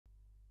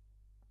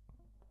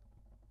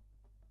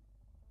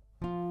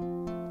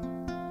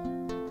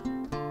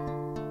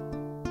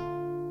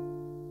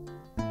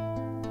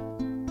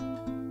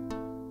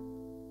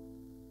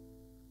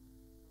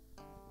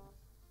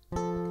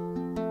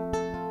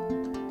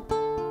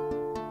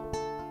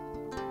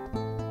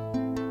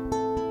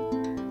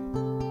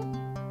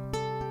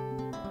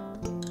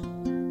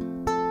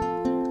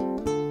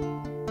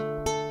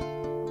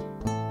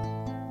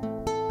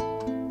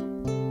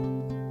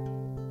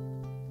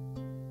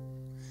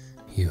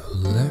You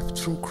left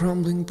from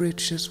crumbling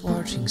bridges,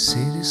 watching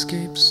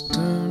cityscapes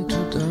turn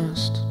to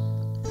dust,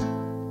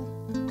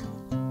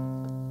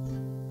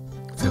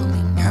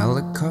 filming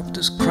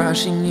helicopters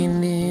crashing in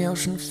the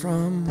ocean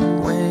from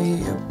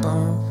way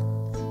above.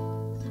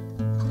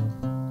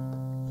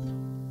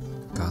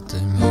 Got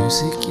the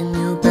music in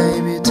you,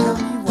 baby, tell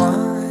me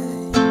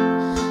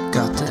why.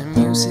 Got the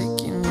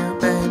music in you,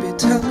 baby,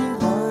 tell me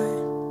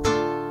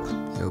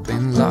why. You've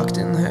been locked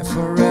in here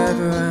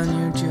forever and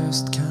you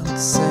just can't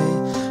say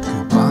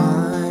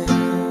goodbye.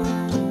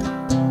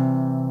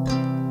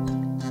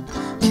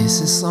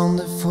 Kisses on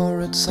the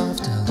foreheads of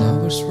the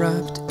lovers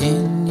wrapped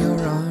in your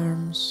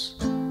arms.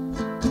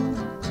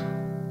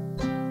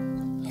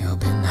 You've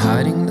been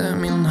hiding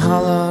them in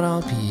hollowed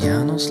out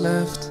pianos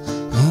left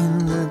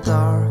in the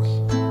dark.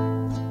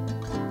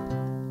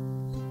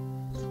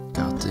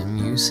 Got the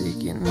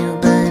music in you,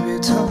 baby,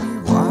 tell me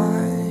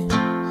why.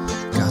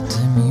 Got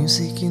the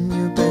music in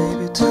you,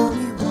 baby, tell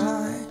me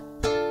why.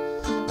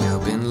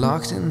 You've been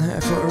locked in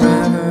here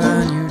forever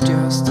and you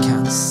just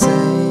can't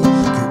say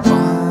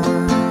goodbye.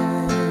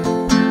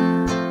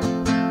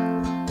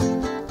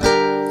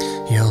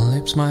 Your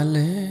lips, my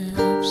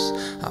lips,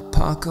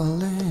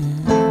 apocalypse.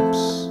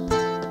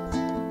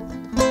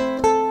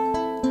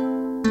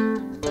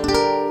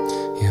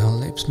 Your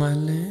lips, my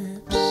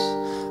lips,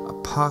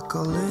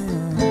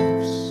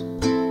 apocalypse.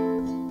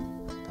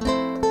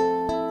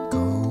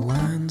 Go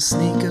and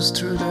sneak us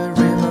through the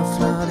river,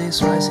 flood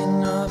is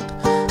rising up